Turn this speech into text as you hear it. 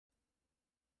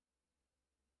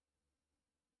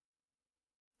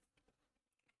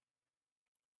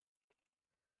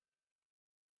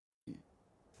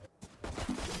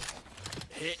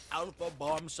hit alpha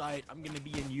bomb site. I'm gonna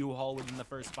be in U-Haul within the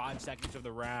first 5 seconds of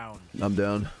the round. I'm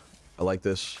down. I like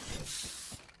this.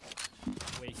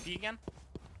 Wait, speak again?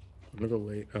 I'm gonna go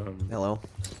late. Hello.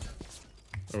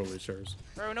 Oh, late stairs.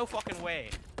 Bro, no fucking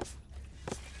way.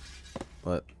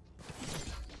 What?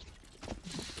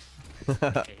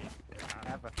 Okay, I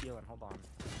have a feeling. Hold on.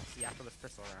 See after this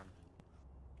pistol round.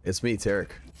 It's me, Tarek.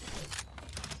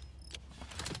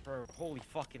 Bro, holy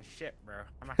fucking shit, bro.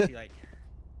 I'm actually like.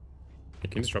 I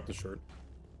can disrupt the short.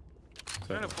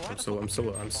 So, No,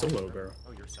 I'm solo, bro.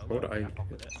 Oh, you're solo. What would I?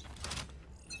 Fuck with it.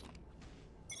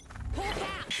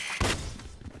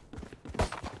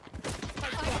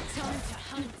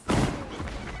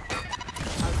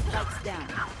 Spike's down.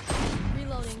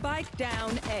 Reloading. Spike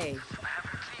down A.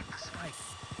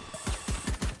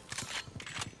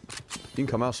 You can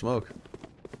come out smoke.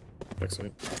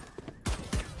 Backside.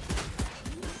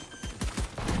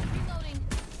 Reloading.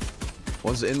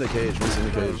 One's in the cage. One's in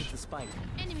the cage.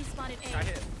 Enemy spotted A. I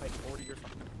hit like 40 or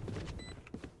something.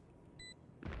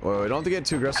 Wait, don't have to get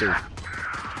too aggressive.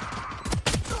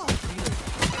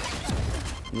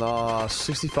 Nah,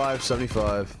 65,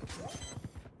 75.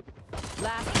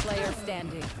 Last player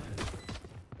standing.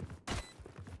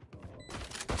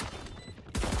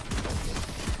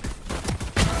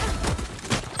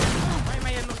 Why am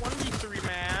I in the 1v3,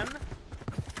 man?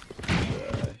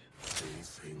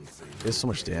 It's so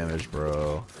much damage,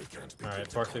 bro.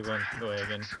 Alright, Parsley win. Go away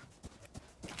again.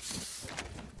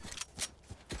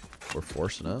 We're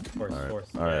forcing it. Force.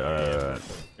 Alright.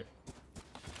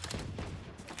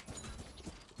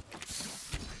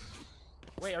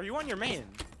 Wait, are you on your main?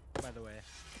 By the way.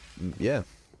 Yeah.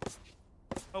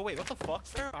 Oh wait, what the fuck,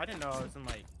 sir? I didn't know I was in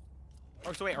like.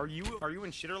 Oh, so wait, are you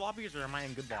in shitter lobbies or am I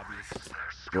in good lobbies?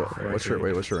 What's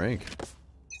your rank?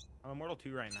 I'm Immortal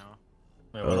 2 right now.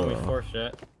 Wait, what don't we force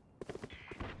yet?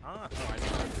 Oh, I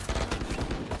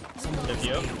didn't. Did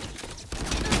you?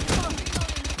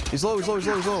 He's low.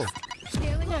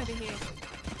 Scaling over here.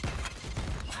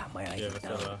 My eyes are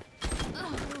down.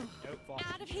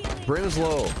 Out of healing. Brim's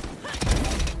low.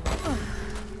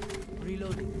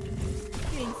 Reloading.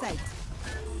 Getting sight.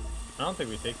 I don't think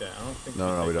we take that. I don't think.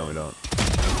 No, we don't.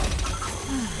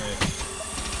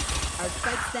 Our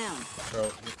spike's down. Bro,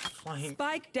 you're flying.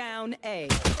 Spike down A.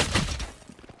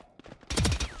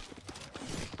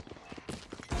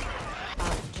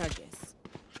 Out of charges.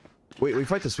 Wait, we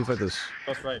fight this.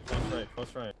 Close right.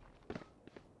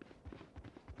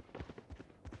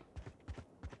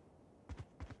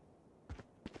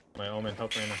 My omen,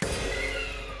 help Reyna.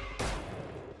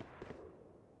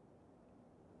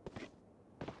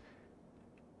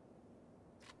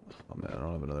 Oh man, I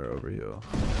don't have another overheal.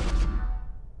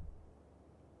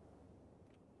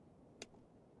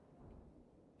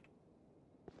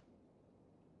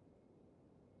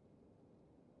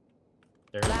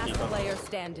 Last player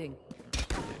standing.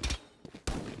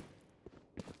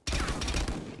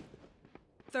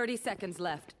 30 seconds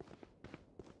left.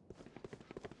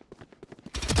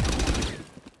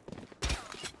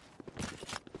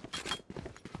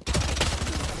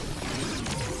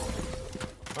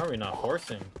 Why are we not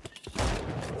forcing?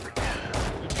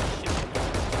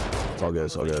 It's all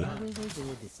good.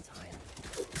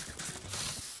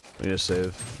 We need to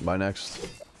save. Buy next.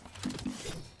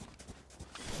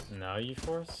 Now you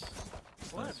force?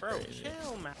 What, That's bro? crazy.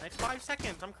 Chill, man. It's 5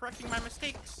 seconds. I'm correcting my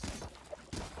mistakes.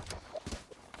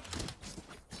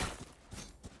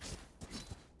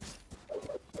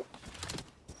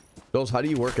 Bills, how do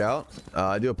you work out?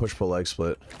 I do a push-pull leg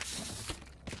split.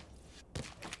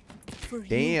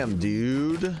 Damn,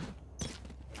 dude.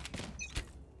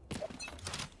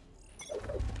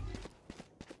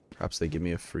 Perhaps they give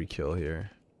me a free kill here.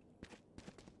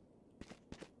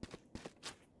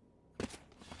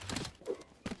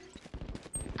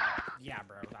 Yeah,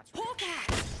 bro. That's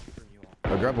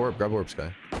Oh, grab orb,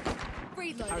 Sky.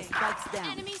 Reloading. Our spike's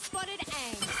down. Enemy spotted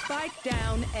A. Spike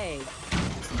down A.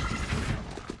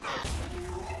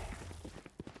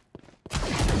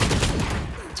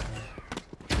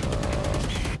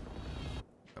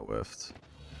 I whiffed.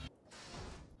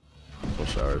 Full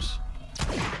showers.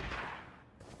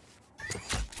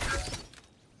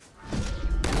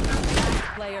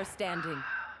 Last player standing.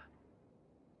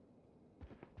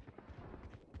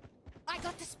 I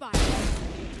got the spike.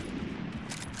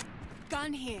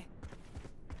 Gun here.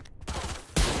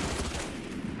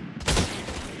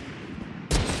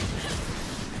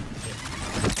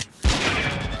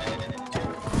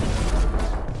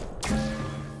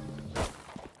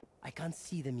 I can't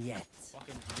see them yet.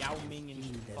 fucking Yao Ming and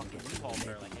fucking U-Haul,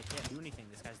 bro. Like, I can't do anything.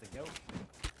 This guy's the GOAT.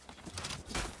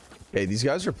 Hey, these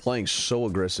guys are playing so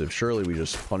aggressive. Surely we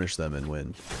just punish them and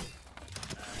win.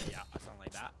 Yeah, something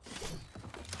like that.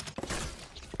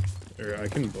 Or I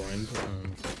can blind.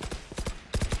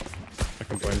 I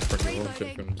can blind for people if you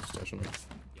can just dash on me.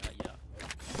 Yeah.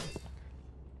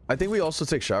 I think we also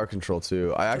take shower control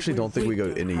too. I actually don't think we go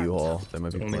into U-Haul. They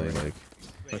might be Only playing right. like.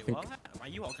 Wait, think- what? My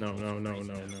U-Haul No. control's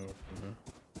crazy.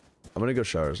 I'm gonna go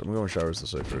showers. I'm going showers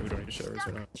this way We for. don't need showers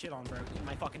right now. Shit on, bro. Eat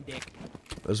my fucking dick.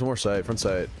 There's one more site. Front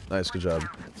site. Nice. Good job.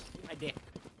 Eat my dick.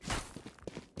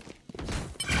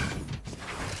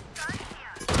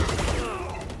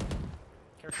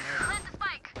 Careful,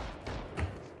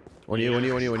 One you. One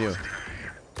you.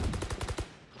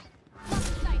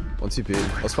 One CP.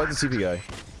 Let's fight the CP guy.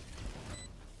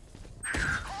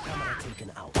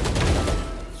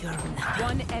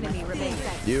 One enemy remains.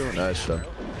 You. Nice job.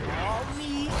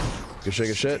 Good shit.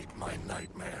 Good shit.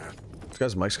 This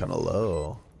guy's mic's kind of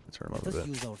low. Turn him up a Let's bit.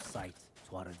 use our sights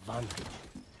to our advantage.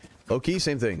 Low key.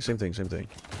 Same thing. Help a girl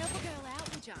out,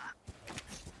 would ya?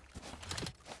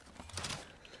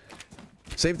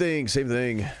 Same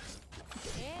thing.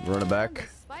 Run it back. And the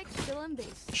spike's still on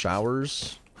base.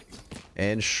 Showers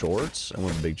and shorts, and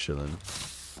we're big chillin'.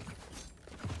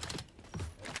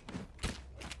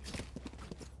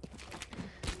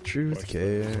 Truth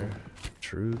care,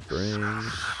 truth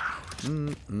brings.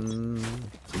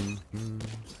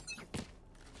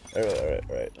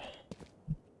 Alright.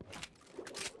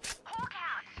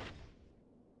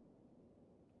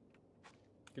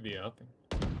 Could be up.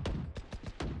 Yeah,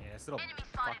 this little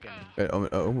fucking... Hey,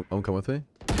 come with me.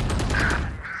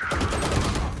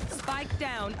 Spike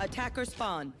down. Attacker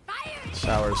spawn.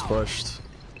 Showers pushed.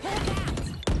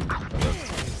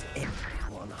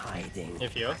 Everyone hiding.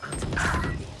 If you. Or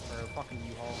fucking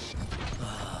U-Haul.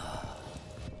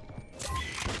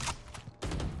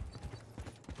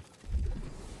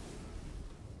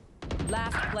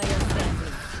 Last player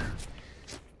standing.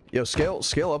 Yo,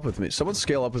 scale up with me. Someone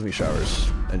scale up with me, showers,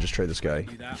 and just trade this guy.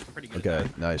 Do that. I'm pretty good Okay,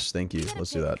 at that. nice. Thank you.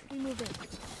 Let's do that. We move in.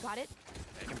 Got it?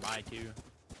 I can buy too. Yeah,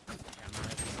 I'm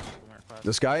not-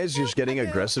 This guy is just getting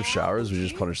aggressive showers. We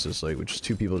just punish this. Like, we just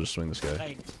two people just swing this guy.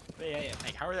 Like, yeah.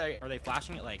 Like, how are they? Are they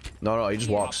flashing it? Like, No, he just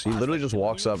walks. He literally just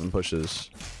walks up and pushes.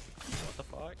 what the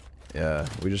fuck? Yeah,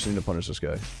 we just need to punish this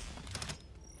guy.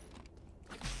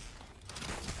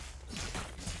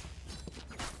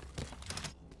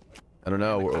 I don't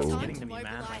know. That's We're, getting to me, man.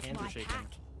 My hands are shaking.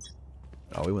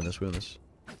 oh, we win this. We win this.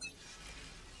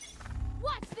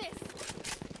 What's this?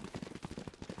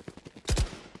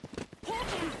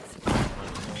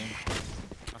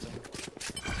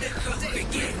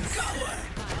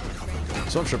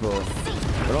 Someone triple. We don't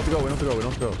have to go. We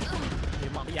don't have to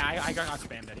go. Yeah, I got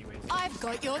spammed anyways. I've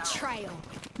got your trail.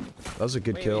 That was a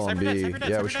good Wait, kill on Cypher dead, B. Cypher dead,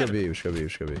 Yeah, Cypher we should go dead. B. We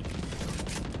should go B.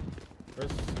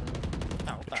 First.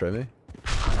 Oh, what the- Try me.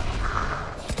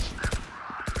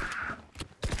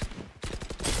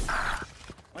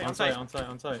 Wait, On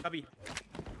site. Cubby.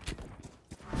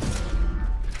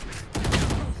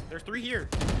 There's 3 here.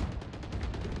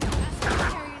 That's the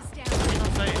carrier's down.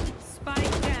 On site.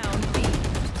 Spike down. B.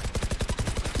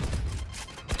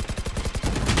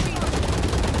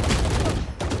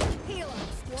 Heal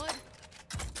up, squad.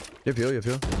 You feel. You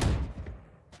have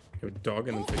a dog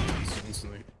and then take it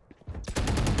instantly.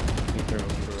 Okay, I'll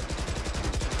do it.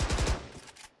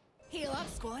 Heal up,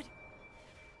 squad.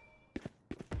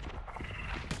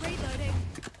 Reloading.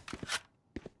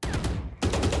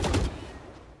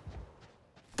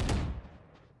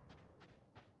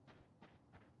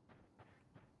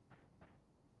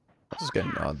 This is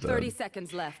getting odd though. 30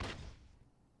 seconds left.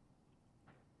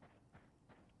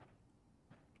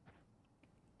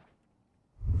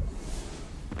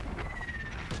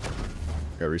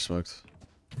 Got resmoked.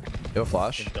 You have a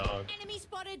flash? Good dog. Enemy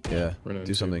spotted. Yeah. Run Do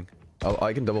into. something. Oh,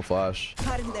 I can double flash.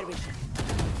 Cutting their vision.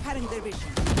 Cutting their vision.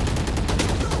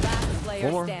 Last player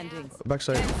One more. standing.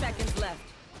 Backside. 10 seconds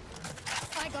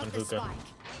left. I got On the hookah.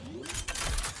 spike.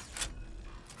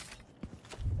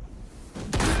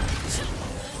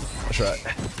 That's right.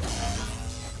 I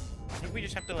think we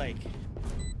just have to like.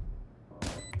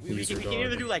 We Use your can either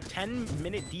dog. do like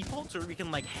 10-minute defaults or we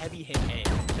can like heavy hit A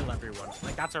and kill everyone.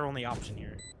 Like that's our only option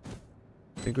here.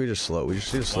 I think we just need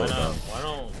to slow Why it not? down. Why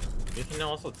don't? We can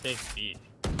also take speed.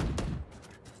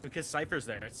 Because Cypher's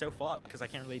there. It's so fucked because I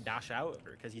can't really dash out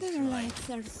or because he's too like.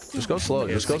 Just go slow.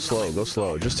 Just go slow. Go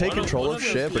slow. Just take control of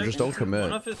ship or just don't One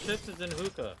commit. of his trips is in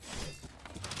hookah.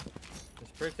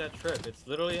 Just break that trip. It's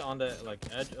literally on the like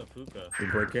edge of hookah. You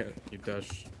break it, you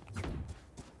dash.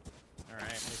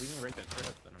 Alright, if we can break that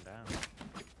trip, then I'm down.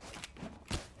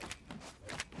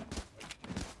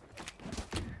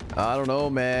 I don't know,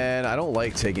 man. I don't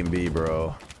like taking B,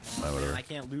 bro. Alright, whatever. I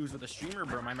can't lose with a streamer,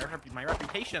 bro. My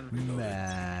reputation.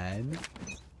 Man.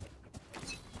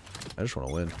 I just want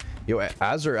to win. Yo,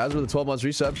 Azur with the 12 months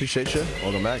reset. Appreciate you.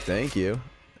 Welcome back. Thank you.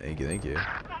 Thank you. Thank you.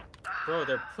 Bro,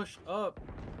 they're pushed up.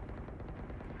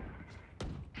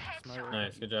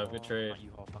 Nice, good job, good trade.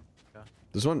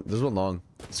 This one long.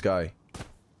 This guy.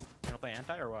 Gonna play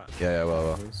anti or what? Yeah,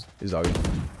 well. He's doggy.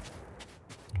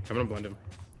 I'm gonna blend him.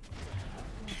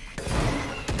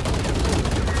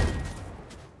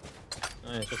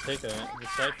 Nice, just take that.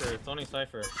 Just Cypher, it's only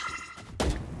Cypher.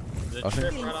 There's a Okay.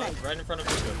 trip right in front of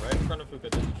Fuka. Right in front of Fuka,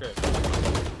 there's a trip.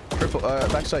 Triple,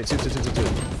 backside, two.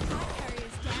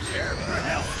 Carrier's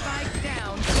down. Spike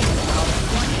down.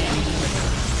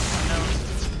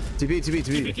 TP.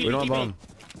 We don't have bomb.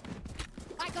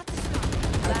 I got the smoke.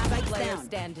 Last player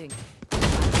standing.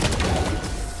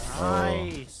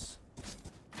 Nice.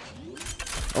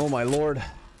 Oh my lord.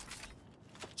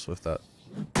 Swift that.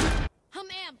 I'm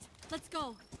amped. Let's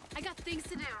go. I got things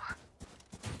to do.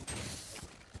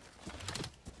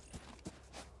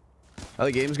 How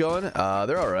the game's going?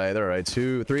 They're alright. They're alright.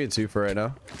 3 and 2 for right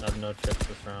now. I have no trips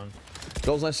this round.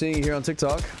 Joel's nice seeing you here on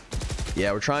TikTok.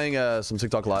 Yeah, we're trying some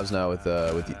TikTok lives now with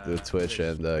Twitch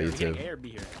and YouTube. A or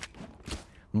B here?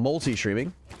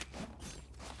 Multi-streaming.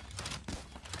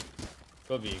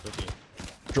 Go B, go B.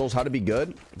 Joel's how to be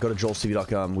good? Go to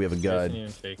jollztv.com. We have a I guide. didn't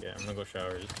even fake it. I'm gonna go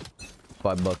showers.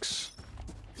 $5.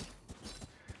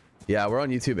 Yeah, we're on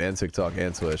YouTube and TikTok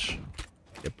and Twitch.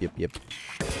 Yep.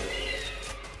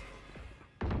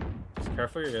 Just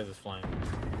careful, your guys is flying.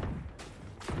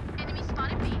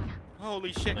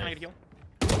 Holy shit, can I get a heal?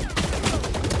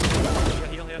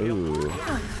 Heal. Ooh.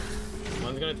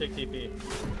 One's gonna take TP.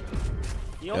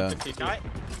 Heal. Yeah.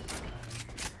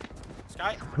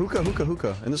 Sky.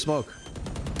 Hookah. In the smoke.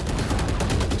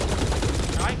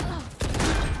 Sky.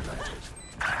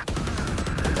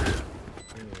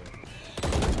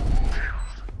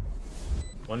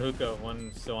 One hookah,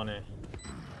 one still on A.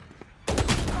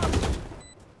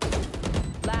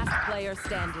 Last player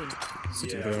standing.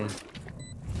 Yeah.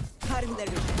 Cutting their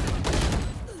vision.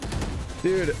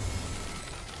 Dude.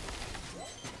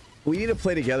 We need to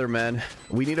play together, man.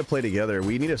 We need to play together.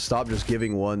 We need to stop just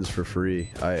giving ones for free.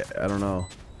 I don't know.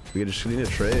 We just need to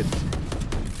trade.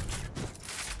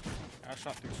 I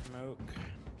shot through smoke.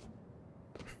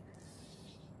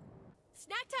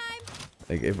 Snack time.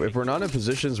 Like if we're not in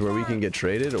positions where we can get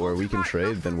traded or we can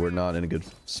trade, then we're not in good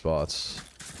spots.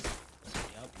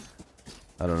 Yep.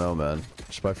 I don't know, man.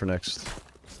 Just buy for next.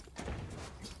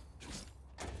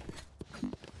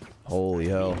 Holy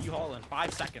hell. You haul in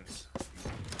 5 seconds.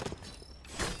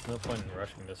 No point in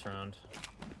rushing this round.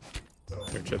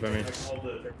 Here, chip at me.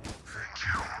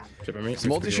 Chip at me. Is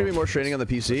multi-streaming more training on the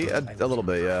PC? A little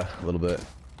bit, yeah. A little bit.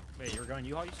 Wait, you're going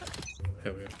U-Haul, you said?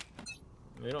 Hell yeah.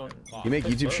 We don't. You make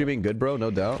YouTube streaming good, bro.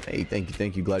 No doubt. Hey,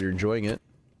 thank you. Glad you're enjoying it.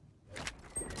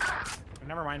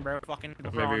 Never mind, bro. Fucking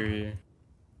the Maybe.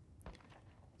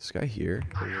 This guy here.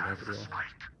 I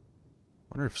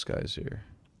Wonder if Sky's here.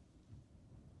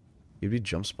 He'd be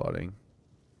jump spotting.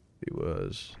 If he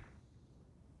was.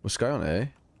 Was Sky on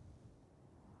A?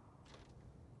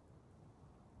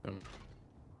 I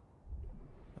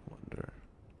wonder.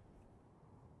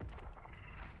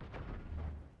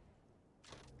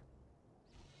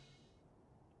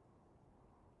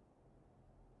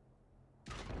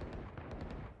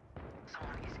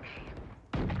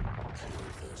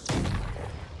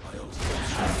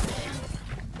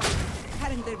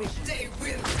 Cutting their vision.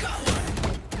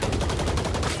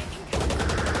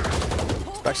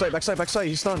 Backside.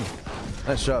 He's stunned.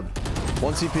 Nice job.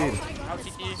 One CP.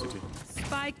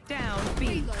 Spike down. B.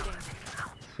 Reloading.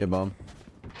 Yeah, bomb.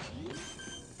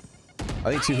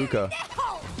 I think 2 hookah.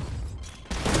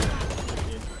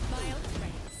 Miles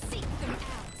ready. Seek them out.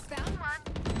 Found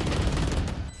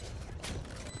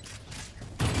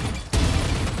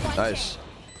one. Nice.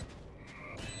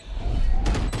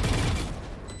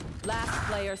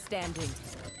 Last player standing.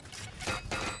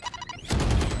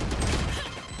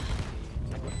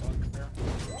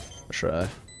 Try.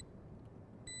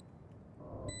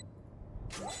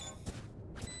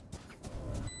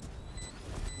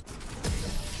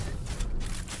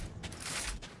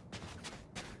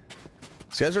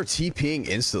 These guys are TPing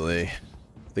instantly. I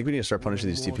think we need to start punishing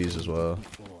these TPs as well.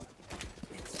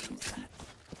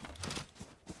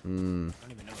 I don't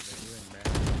even know what they're doing, man.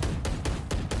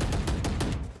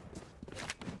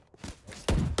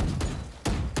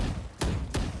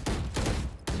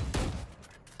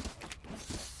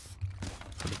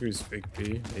 Who's fake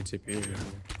B? ATP.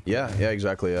 Yeah,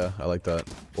 exactly. Yeah, I like that.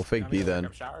 We'll fake B then.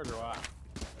 Showers or what?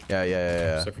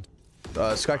 Yeah. Except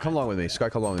for Sky, come along with me.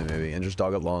 Maybe, and just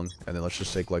dog up long, and then let's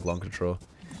just take like long control.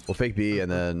 We'll fake B,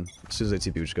 and then as soon as they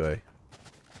TP, we just go A.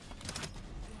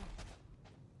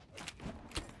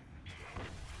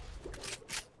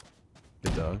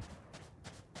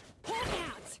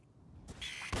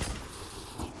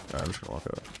 Alright, I'm just gonna walk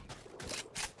out.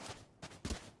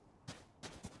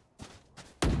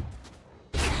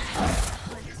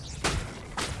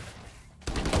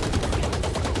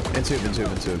 In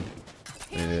tube.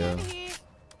 Yeah.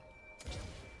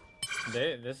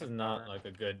 This is not like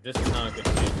a good. This is not a good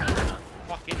team.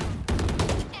 Fucking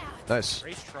Nice.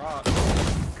 race trot.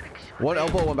 One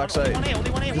elbow, one backside. Only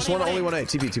one A. Just one, only one A.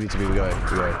 TP. We go A.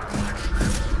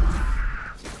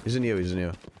 He's in you.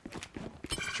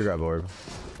 Should grab orb.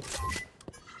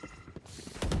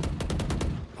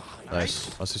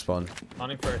 Nice. Let's see spawn.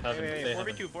 Hunting for heaven. Wait,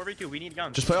 4v2. We need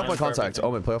guns. Just play off my Plan for contact. everything.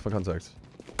 Omen, play off my contact.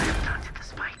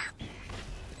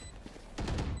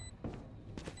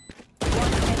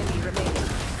 One enemy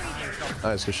remaining.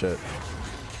 Nice, good shit.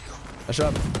 Nice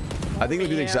job. I think we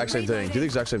do the exact same thing. Do the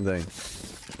exact same thing.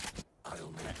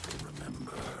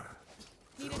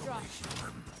 Need a drop.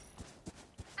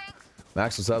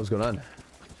 Max, what's up? What's going on?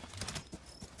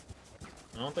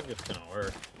 I don't think it's gonna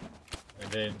work.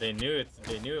 They knew it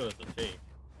was a fake.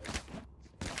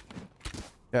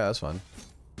 Yeah, that's fine.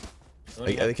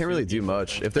 Only They got can't really 2 do people much.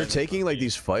 playing If they're 10 taking like feet.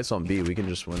 these fights on B, we can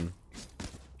just win. I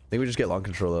think we just get long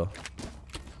control though.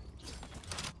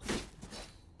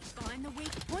 Find the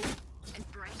weak point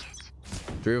and break it.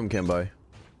 3 of them can buy.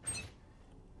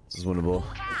 This is winnable.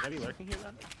 Is Debbie lurking here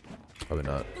then? Probably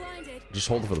not. Blinded. Just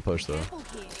hold it for the push though. Careful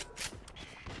here.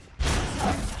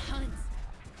 Hunt.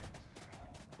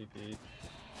 TP.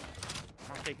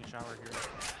 I'm taking a shower here.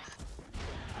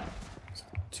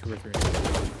 2 or 3.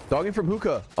 Dogging from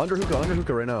hookah. Under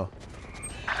hookah right now.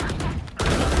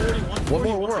 140, One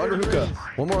more under 140 hookah.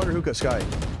 raise. One more under hookah, Sky.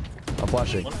 I'm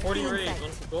flashing. 140 raise.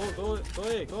 Go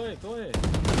ahead.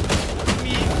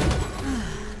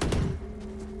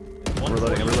 I'm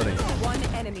reloading. One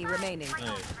enemy remaining.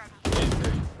 Nice.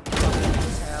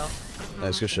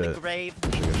 Nice, good shit. Grave.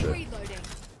 Good shit. Reloading.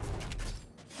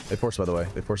 They forced by the way.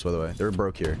 They're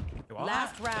broke here.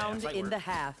 Last round in the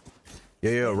half.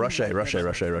 Yo, rush A.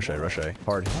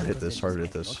 Hard hit this. Oh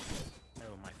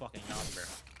my fucking god, bro.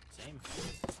 Same.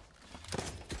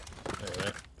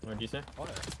 Wait. What did you say? What?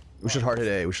 We should hard hit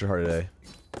A.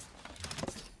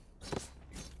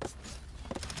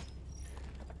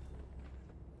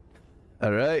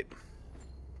 All right.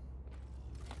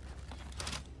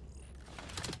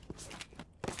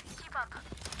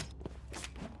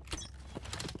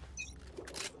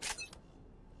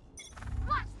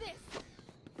 Watch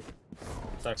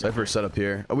this. Cypher set up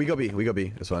here. Oh, we go B.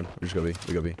 It's fine. We just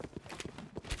go B.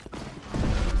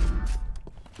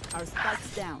 Our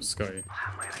spike's down. Sky.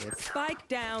 Spike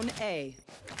down A.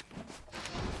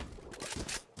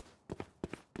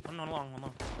 One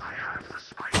long.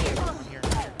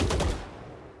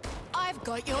 I've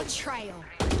got your trail.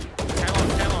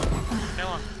 Tail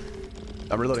on.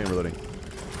 I'm reloading.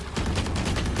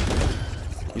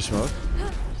 You smoke?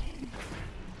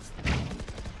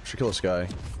 Should kill this guy.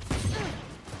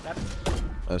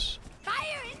 Nice.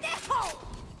 Fire in the hole.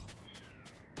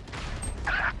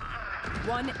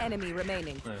 One enemy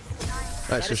remaining.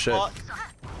 Nice, good shit.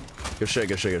 Good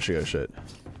shit.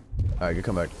 Alright, good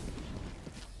comeback.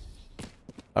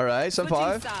 Alright, sub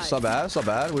 5. sides. It's not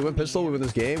bad. We win pistol, we win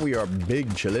this game. We are big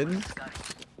chillin'.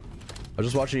 I was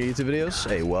just watching your YouTube videos.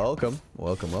 Hey, welcome.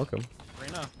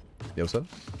 Reina, Yo, what's up?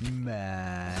 you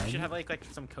should have like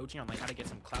some coaching on like how to get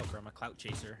some clout, bro. I'm a clout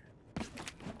chaser.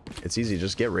 It's easy.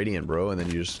 Just get Radiant, bro, and then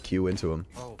you just queue into him.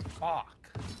 Oh fuck.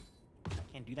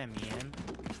 Can't do that, man.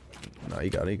 No, you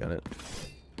got it.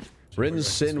 Written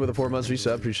Sin with a 4 months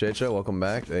reset. Appreciate you. Welcome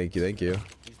back. Thank you. He's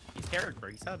scared, bro.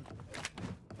 He said.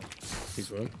 He's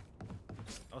what?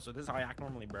 Oh, so this is how I act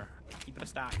normally, bro. Keep it a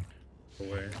stack.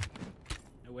 Away.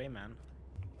 No way, man.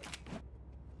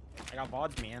 I got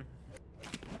VODs, man.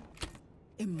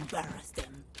 Embarrass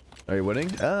them. Are you winning?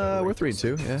 We're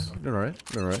 3-2. Yeah, doing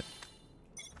alright.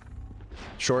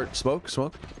 Short, smoke.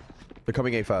 They're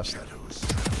coming A fast.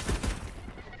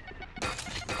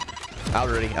 Out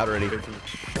already.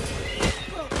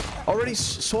 Already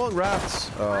swung rafts.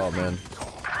 Oh man.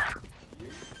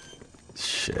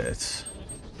 Shit.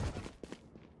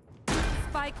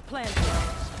 Spike planted.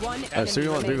 One enemy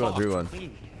 3-1,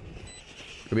 remaining.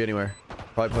 3-1. Could be anywhere.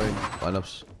 Probably playing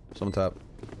lineups. Someone tap.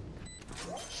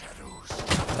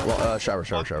 Well,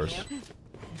 showers.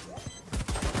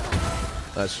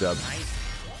 Nice job.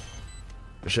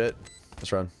 Good shit.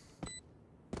 Let's run.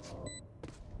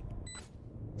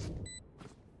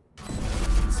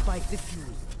 Spike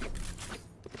defused.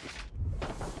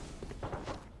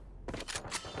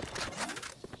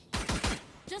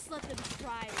 Just let them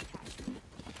try to catch me.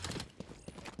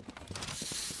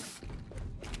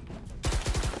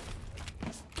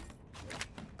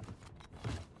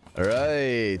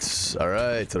 Alright.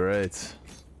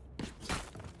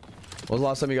 When was the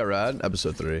last time you got rad?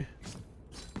 Episode 3.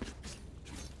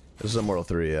 This is Immortal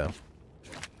 3, yeah.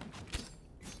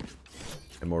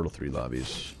 Immortal 3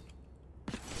 lobbies.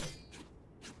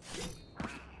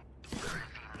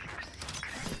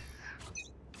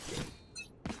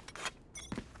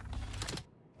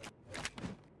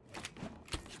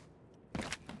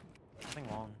 Nothing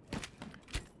long.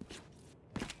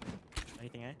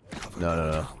 Anything, eh?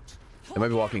 No. They might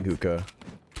be walking hookah.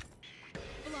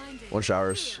 Blinded. One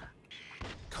showers.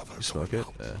 You smoke it?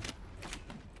 Yeah.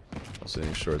 I'll see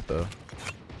any short though.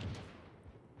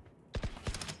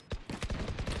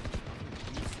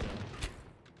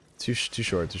 Too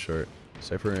short.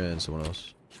 Cypher and someone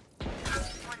else.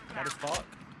 That is fuck.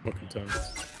 Fucking time.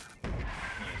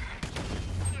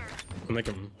 I think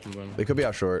I'm done. They could be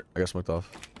out short. I got smoked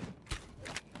off.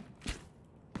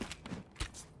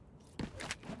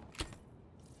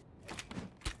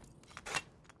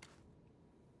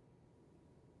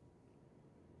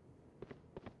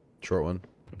 Short one.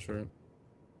 I'm sure.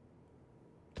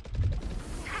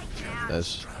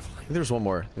 Nice. I think there's one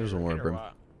more. There's one more, Brim.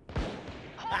 Ow!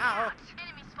 Oh,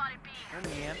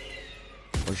 man.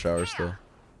 One shower still.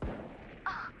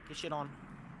 Get shit on.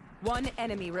 One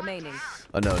enemy remaining.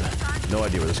 Unknown. No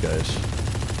idea where this guy is.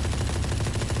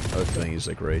 I have a feeling he's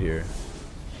like right here.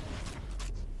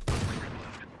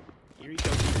 Here he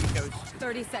goes.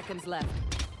 30 seconds left.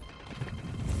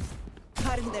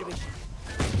 Cutting their vision.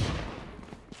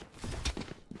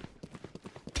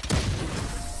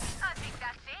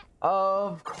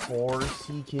 Of course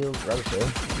he killed Rabbit.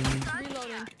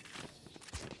 Reloading.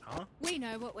 Huh? We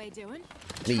know what we're doing.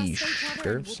 These Trust each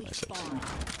other and sheriffs. we'll be Nice.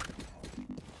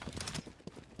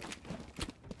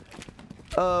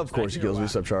 fine. Of course he kills me.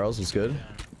 What's up, Charles? What's good?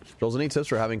 Charles, any tips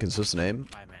for having consistent aim?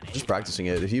 Just practicing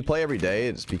it. If you play every day,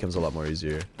 it just becomes a lot more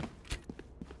easier.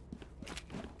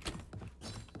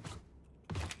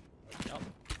 Yup.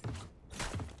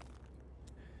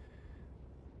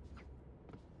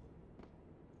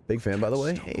 Big fan, by the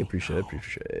way. Hey, appreciate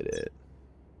it.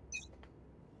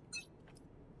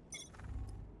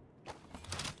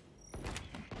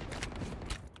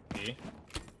 B.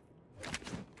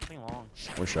 Nothing long.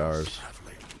 One showers.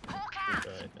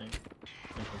 Hookah, I think.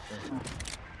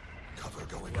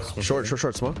 Short,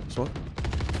 smoke.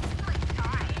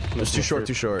 It's too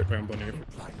short. Rambo near.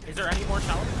 Is there any more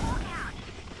tower?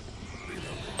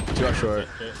 Too out short.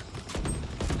 Shit.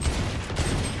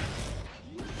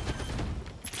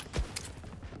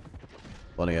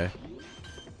 One A.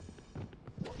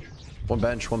 One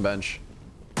bench.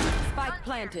 Spike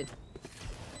planted.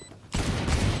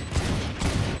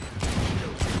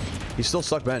 He's still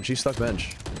stuck bench.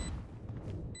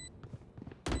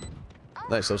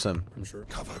 Nice, that was him. I'm sure.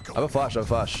 I have a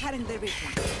flash. Cutting their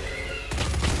vision.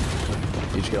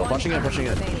 Each kill. Pushing in. That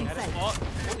is fuck.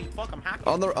 Holy fuck, I'm hacking.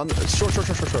 On the short.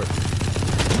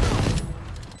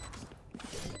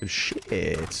 Good shit.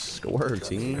 Good work,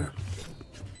 team.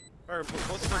 Or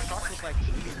both of those shots look like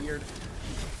weird.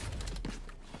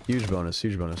 Huge bonus.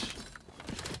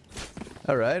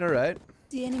 Alright.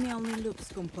 The enemy only looks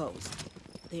composed.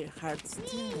 Their hearts tell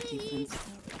a different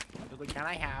story. Like, can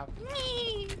I have?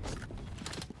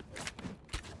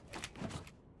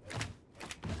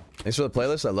 Thanks for the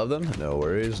playlist. I love them. No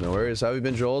worries. How have you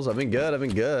been, Joels? I've been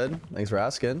good. Thanks for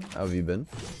asking. How have you been?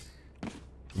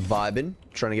 Vibing.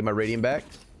 Trying to get my radiant back.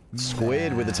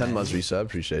 Squid with the 10 months resub.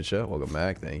 Appreciate you. Welcome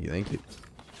back. Thank you.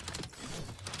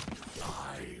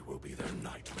 I will be their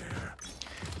nightmare.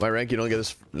 My rank, you don't get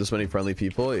this many friendly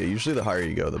people. Usually the higher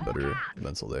you go, the better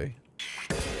mental day.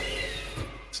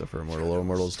 Except for Immortal. Low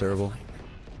Immortal is terrible.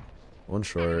 One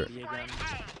short. B again.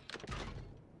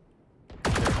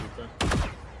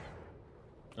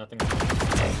 Nothing.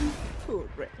 Poor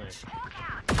Rick. Nice.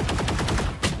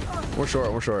 One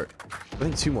short. I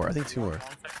think two more. Long sector?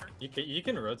 You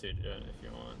can rotate it if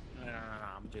you want. No,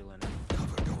 I'm doing it.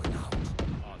 Cover going out.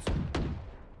 Awesome.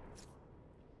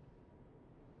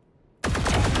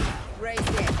 Right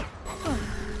there.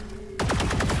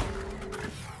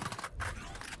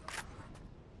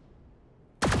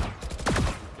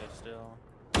 Good still.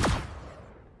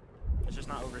 It's just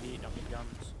not overheat, don't need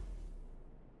guns.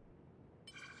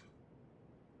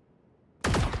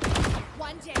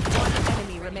 One day. One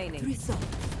enemy remaining. Result.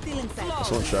 Still inside.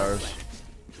 This one showers.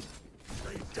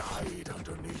 They died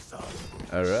underneath us.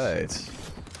 Alright.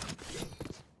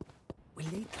 Will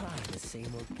they try the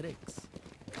same old tricks?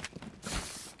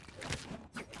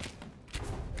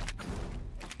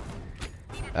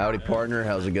 Howdy, partner.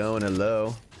 How's it going?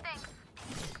 Hello.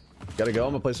 Gotta go.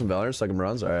 I'm gonna play some Valorant, second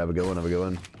runs. Alright, have a good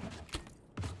one.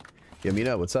 Yeah,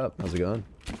 Mina, what's up? How's it going?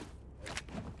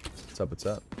 What's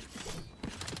up?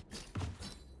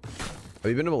 Have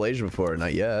you been to Malaysia before?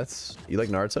 Not yet. You like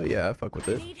Naruto? Yeah, fuck with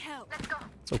I it. need help. Let's go.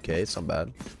 It's okay. It's not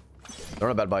bad. They're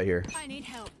not a bad buy here. I need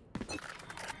help. I'm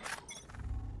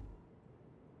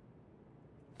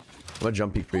gonna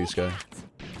jump peek for you, Sky.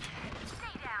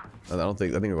 I don't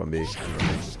think. I think we're gonna be.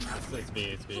 It's B.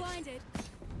 It's B. Blinded.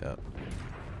 Yeah.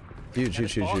 Huge,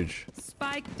 huge, huge, huge.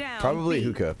 Spike down. Probably B.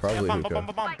 hookah. Probably Bomb, hookah. bomb,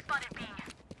 bomb, bomb.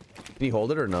 Can you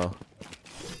hold it or no?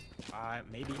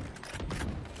 Maybe.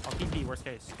 I'll keep B, worst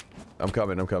case. I'm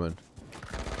coming. I'm coming.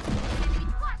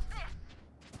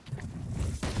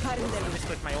 Cut in there. I just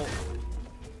clicked my ult.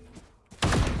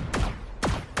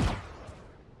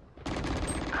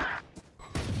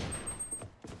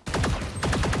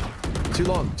 Too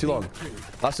long. Too long.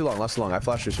 Last too long. Last too long. I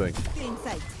flashed your swing. In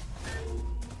sight.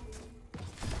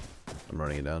 I'm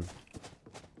running it down.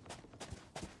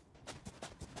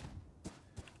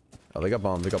 Oh, they got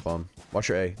bomb. They got bomb. Watch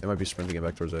your A. They might be sprinting it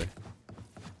back towards A.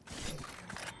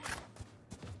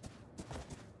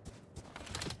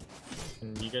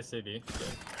 Can you guys say B?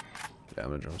 Yeah, I'm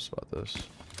gonna jump spot this.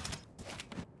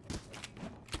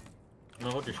 I'm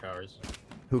gonna hold your showers.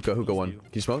 Hookah. Hookah one. Can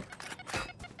you smoke?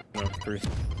 No, 3.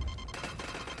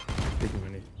 Taking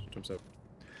many. Jumps up.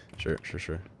 Sure. Sure.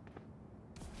 Sure.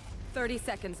 30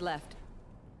 seconds left.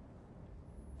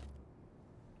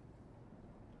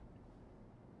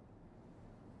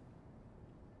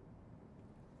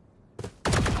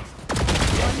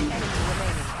 One enemy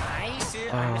remaining. Nice.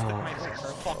 I missed my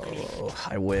ult. Fuck me. Oh,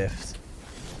 I whiffed.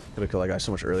 Could have killed that guy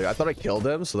so much earlier. I thought I killed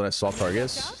him, so then I saw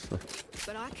targets.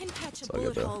 But I can patch a all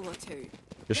good, bullet though. hole or two.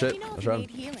 Good shit. Let me know Let's if you run. need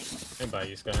healing. Hey, bye,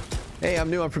 you Sky. Hey, I'm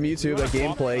new. I'm from YouTube. That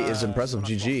gameplay is impressive.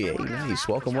 GG. Hey, nice.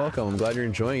 Welcome, welcome. I'm glad you're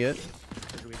enjoying it.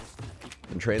 Or do we just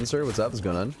keep- And Train Sir, what's up? What's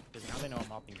going on? Because now they know I'm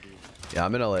opting B. Yeah,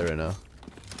 I'm in LA right now.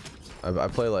 I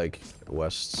play like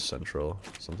West Central,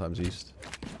 sometimes East.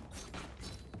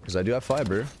 Because I do have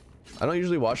fiber. I don't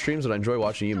usually watch streams, but I enjoy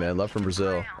watching you, man. Love from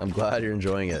Brazil. I'm glad you're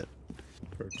enjoying it.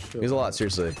 Means a lot,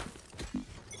 seriously. You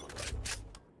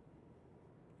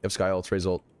have Sky ult, Trey's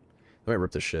ult. I might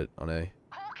rip this shit on A.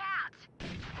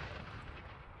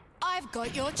 I've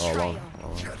got your Oh, trail. long. Oh,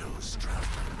 long. Shadows traveling.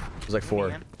 There's like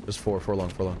 4. Just 4 long,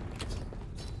 4 long.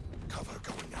 Cover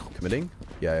going out. Committing?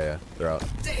 Yeah. They're out.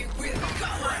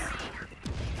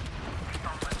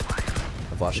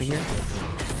 I'm flashing here.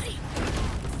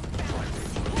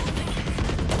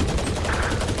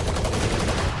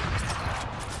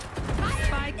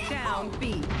 Spike down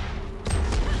B.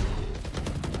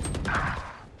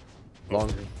 Long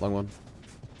one.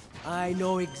 I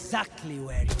know exactly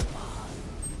where you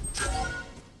are.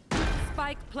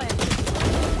 Spike planted.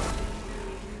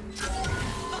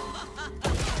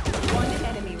 One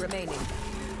enemy remaining.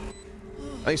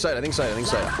 I think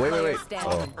side. Wait.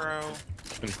 Oh. Bro.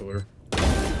 In pillar.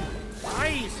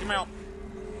 Nice. You're out.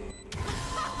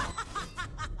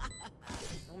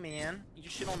 Oh, man. You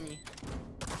just shit on me.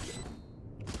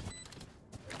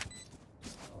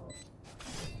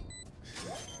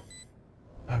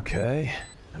 Okay.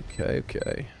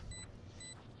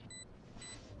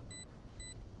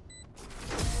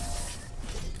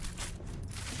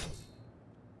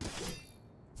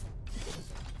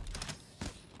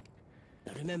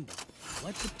 Now remember,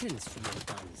 wipe the pins from your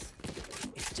guns.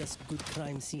 It's just good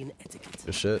crime scene etiquette.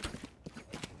 Good shit.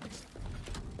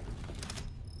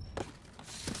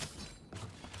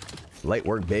 Light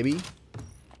work, baby.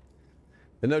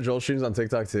 Didn't know Joel streams on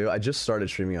TikTok too. I just started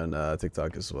streaming on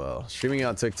TikTok as well. Streaming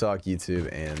on TikTok,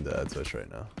 YouTube, and Twitch right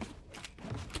now.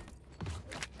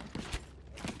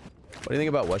 What do you think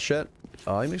about WestJet?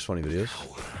 He makes funny videos.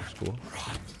 It's cool.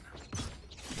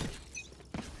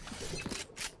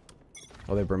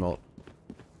 Oh, they brim ult.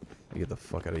 You get the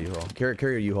fuck out of U-Haul. Carry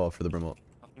your U-Haul for the brim ult.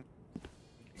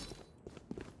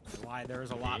 Why? There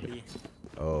is a lot B.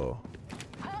 Oh.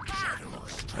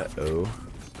 Uh-oh.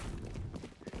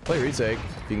 Play retake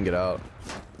if you can get out.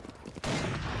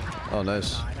 Oh,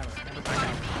 nice. I never back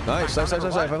out. Nice. I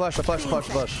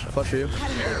flash for you.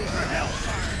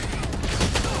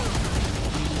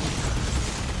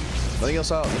 Nothing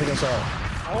else out.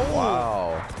 Oh.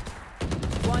 Wow.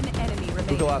 One enemy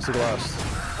remaining. Look at last.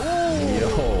 Yo,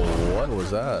 what was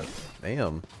that?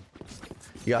 Damn.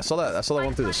 Yeah, I saw that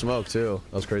one through the smoke too.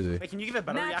 That was crazy. Wait, can you give a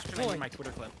better Match reaction than point. my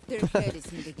Twitter clip? Their head is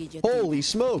in the guillotine. Holy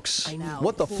smokes! I know.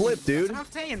 What the flip, dude? That's what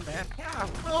I'm saying, man. Yeah.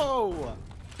 Oh.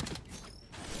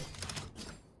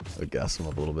 I'll gas him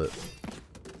up a little bit.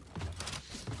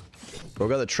 Bro,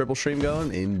 got the triple stream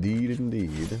going? Indeed.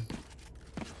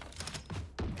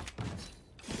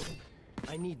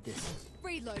 I need this.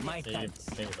 Reload. My Yeah, you thanks.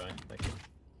 say goodbye. Thank you.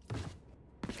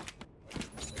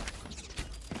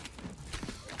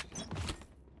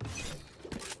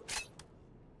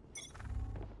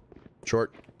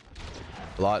 Short.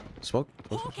 A lot. Smoke.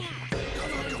 Oh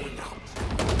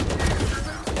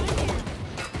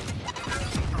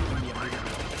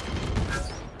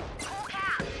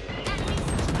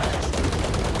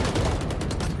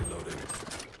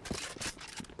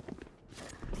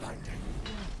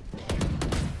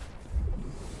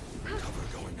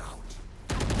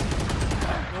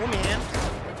man.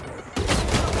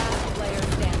 Last player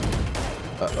standing.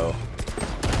 Uh-oh.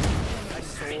 I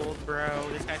sold, bro.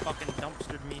 This guy fucking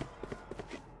dumpstered me.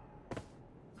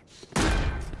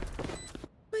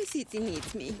 My city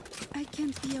needs me. I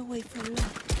can't be away for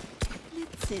long.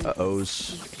 Let's end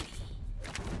Uh-ohs.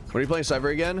 What are you playing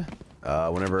Cyber again?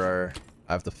 Whenever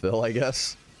I have to fill, I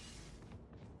guess.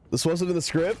 This wasn't in the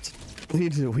script. We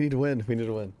need to win. We need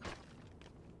to win.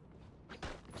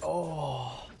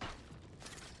 Oh.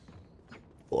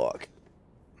 Block.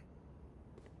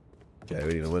 Okay,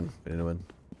 we need to win. We need to win.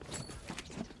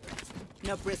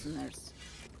 No prisoners.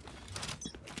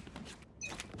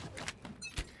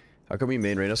 How come we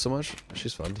main Reyna so much?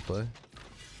 She's fun to play.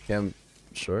 Cam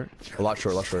short. A lot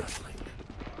short,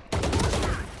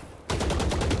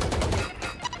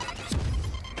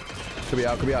 Could be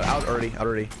out, out already.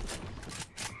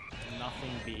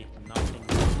 Nothing B. Nothing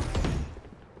B.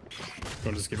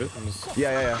 Don't just give it. I'm just...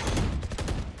 Yeah.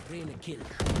 Reyna kill.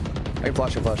 I can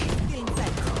flash, Get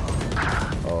inside.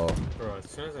 Oh. Bro, as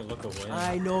soon as I look away.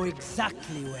 I know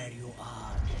exactly where you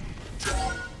are.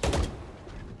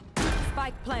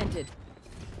 Spike planted.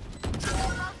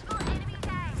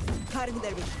 Cutting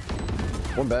their vision.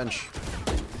 One bench.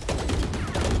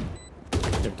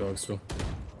 Give dog still.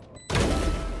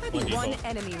 One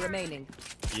enemy remaining.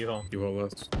 You You all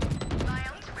left.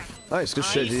 Nice, good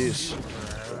shit, jeez.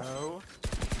 Bro.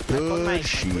 Good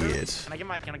shit. Can I get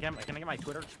my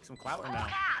Twitter some clout or no?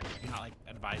 I'm not like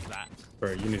advise that.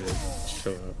 Bro, you need to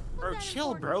chill out. Bro,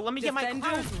 chill, bro. Let me get my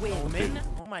Defenders clout. win. Omen.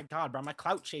 Oh my god, bro. I'm a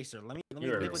clout chaser. Let me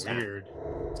You're live with that. weird.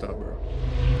 Stop,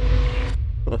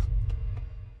 bro.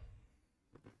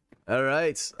 All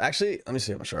right. Actually, let me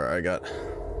see how much I got.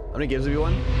 How many games have you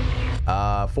won?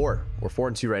 4. We're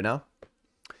 4-2 right now.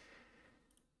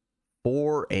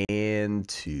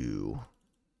 4-2.